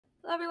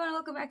Hello everyone,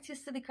 welcome back to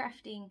Silly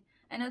Crafting.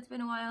 I know it's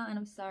been a while and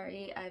I'm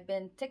sorry, I've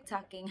been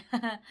TikToking,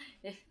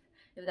 if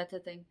that's a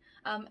thing.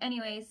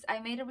 Anyways,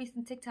 I made a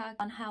recent TikTok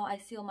on how I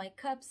seal my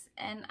cups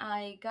and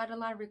I got a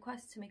lot of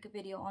requests to make a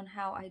video on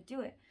how I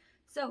do it.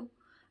 So,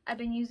 I've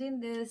been using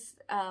this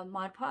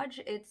Modpodge.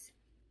 It's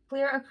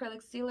clear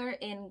acrylic sealer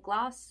in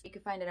gloss. You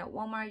can find it at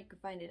Walmart, you can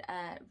find it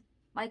at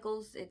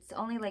Michael's. It's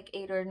only like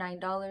 $8 or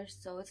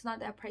 $9, so it's not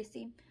that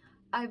pricey.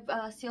 I've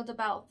sealed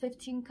about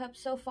 15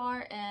 cups so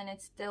far and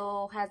it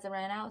still hasn't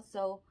ran out,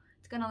 so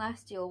it's gonna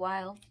last you a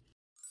while.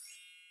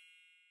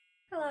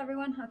 Hello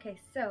everyone. Okay,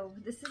 so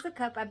this is a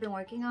cup I've been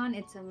working on.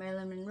 It's a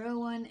Marilyn Monroe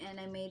one and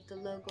I made the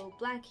logo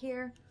black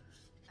here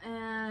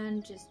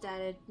and just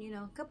added, you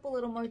know, a couple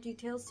little more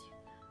details.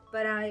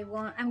 But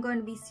I'm going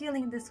to be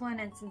sealing this one,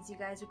 and since you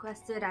guys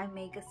requested I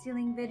make a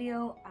sealing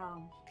video,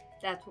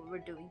 that's what we're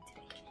doing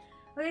today.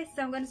 Okay,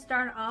 so I'm going to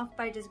start off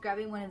by just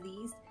grabbing one of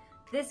these.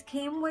 This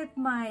came with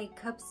my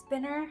cup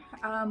spinner,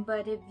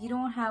 but if you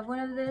don't have one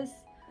of this,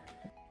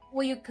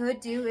 what you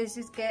could do is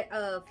just get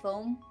a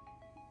foam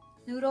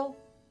noodle,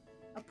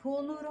 a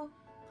pool noodle,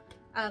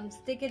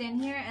 stick it in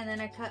here, and then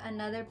I cut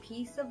another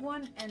piece of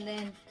one and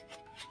then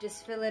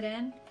just fill it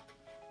in,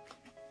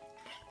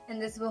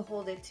 and this will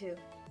hold it too.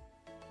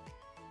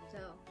 So,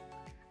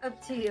 up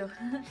to you.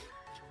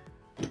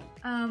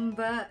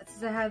 But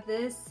since I have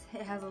this,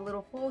 it has a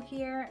little hole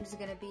here. I'm just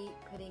gonna be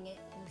putting it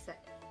inside.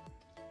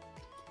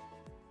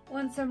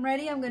 Once I'm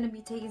ready, I'm going to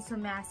be taking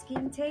some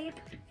masking tape.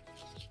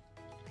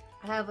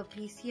 I have a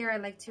piece here. I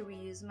like to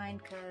reuse mine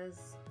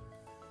because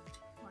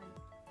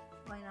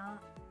why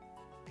not?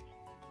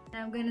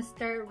 And I'm going to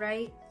start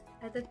right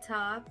at the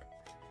top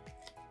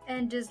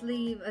and just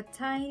leave a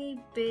tiny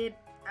bit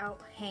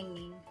out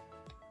hanging.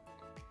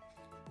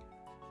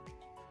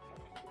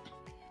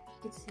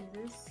 You can see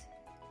this.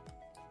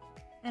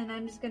 And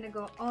I'm just going to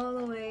go all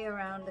the way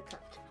around the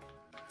cup.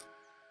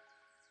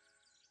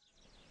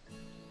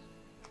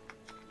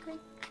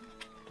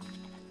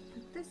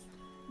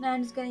 Now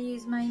I'm just going to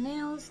use my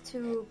nails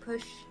to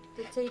push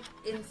the tape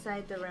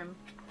inside the rim.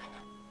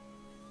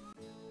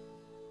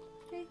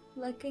 Okay,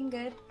 looking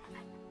good.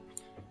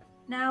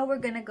 Now we're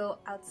going to go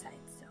outside.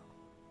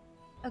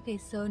 Okay,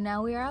 so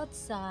now we are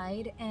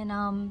outside,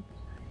 and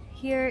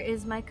here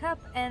is my cup,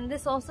 and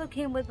this also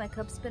came with my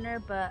cup spinner,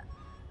 but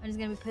I'm just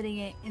going to be putting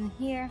it in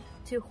here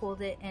to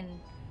hold it and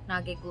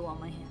not get glue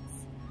on my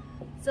hands.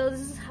 So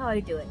this is how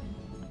I do it.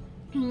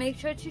 Make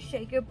sure to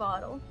shake your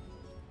bottle.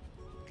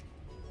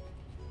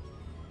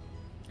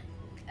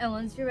 And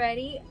once you're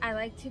ready, I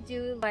like to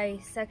do by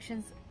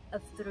sections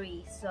of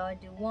 3. So I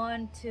do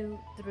 1, 2,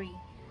 3,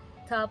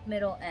 top,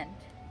 middle, end.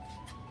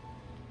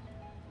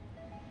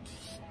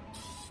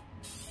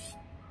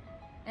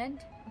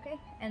 End, okay.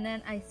 And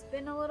then I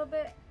spin a little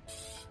bit.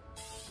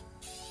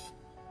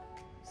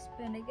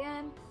 Spin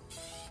again.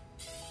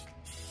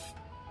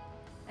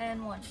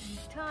 And one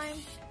more time.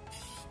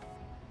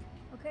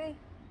 Okay.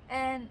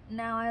 And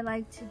now I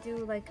like to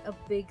do like a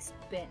big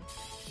spin.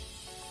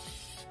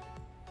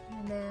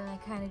 And then I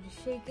kind of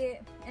just shake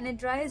it, and it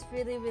dries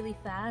really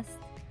fast,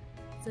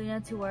 so you don't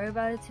have to worry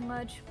about it too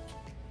much.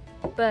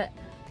 But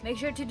make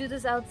sure to do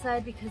this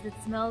outside because it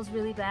smells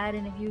really bad,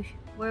 and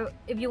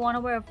if you want to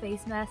wear a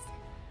face mask,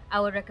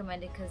 I would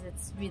recommend it because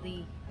it's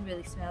really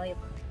smelly.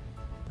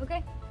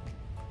 Okay,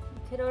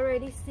 you could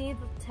already see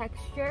the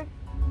texture.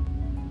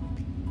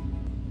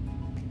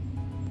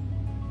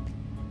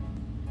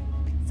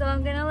 So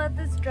I'm gonna let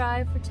this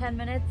dry for 10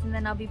 minutes and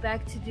then I'll be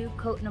back to do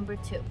coat number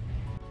 2.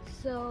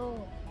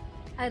 So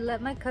I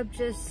let my cup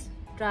just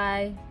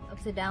dry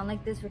upside down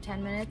like this for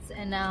 10 minutes,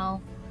 and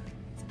now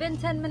it's been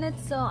 10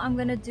 minutes, so I'm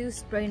gonna do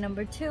spray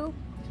number 2,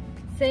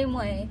 same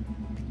way.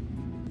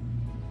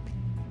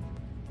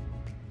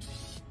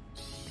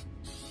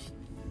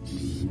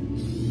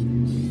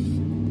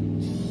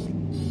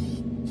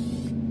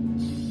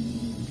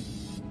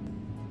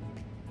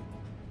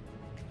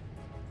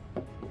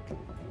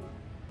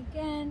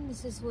 Again,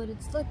 this is what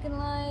it's looking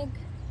like.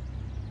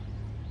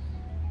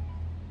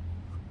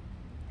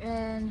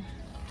 And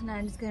now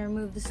I'm just going to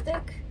remove the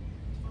stick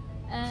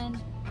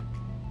and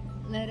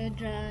let it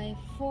dry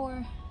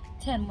for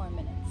 10 more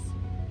minutes.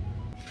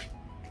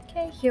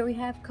 Okay, here we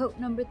have coat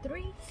number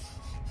 3.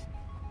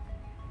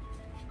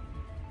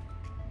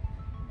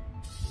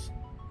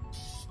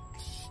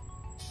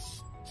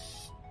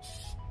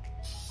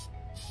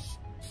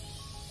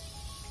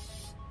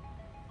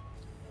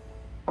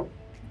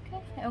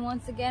 Okay, and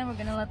once again we're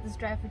going to let this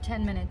dry for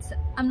 10 minutes.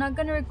 I'm not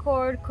going to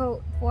record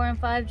coat 4 and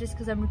 5 just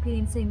because I'm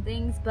repeating the same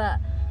things, but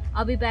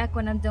I'll be back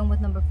when I'm done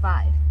with number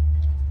 5.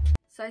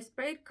 So I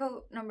sprayed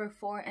coat number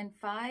 4 and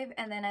 5,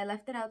 and then I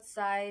left it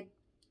outside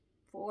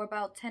for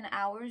about 10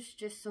 hours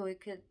just so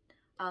it could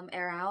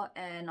air out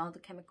and all the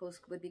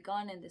chemicals would be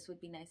gone and this would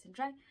be nice and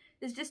dry.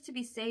 It's just to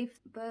be safe,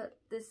 but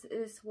this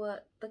is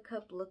what the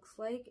cup looks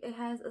like. It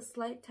has a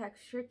slight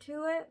texture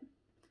to it.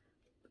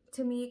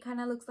 To me, it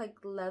kind of looks like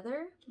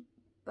leather,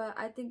 but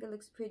I think it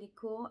looks pretty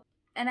cool.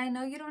 And I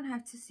know you don't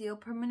have to seal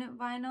permanent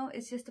vinyl.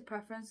 It's just a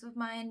preference of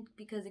mine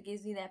because it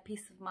gives me that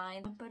peace of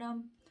mind. But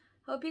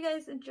Hope you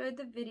guys enjoyed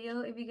the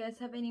video. If you guys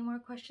have any more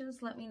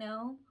questions, let me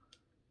know.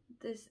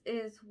 This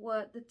is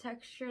what the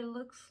texture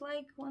looks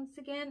like once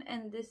again,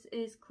 and this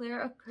is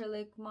clear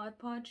acrylic Mod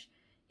Podge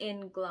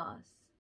in gloss.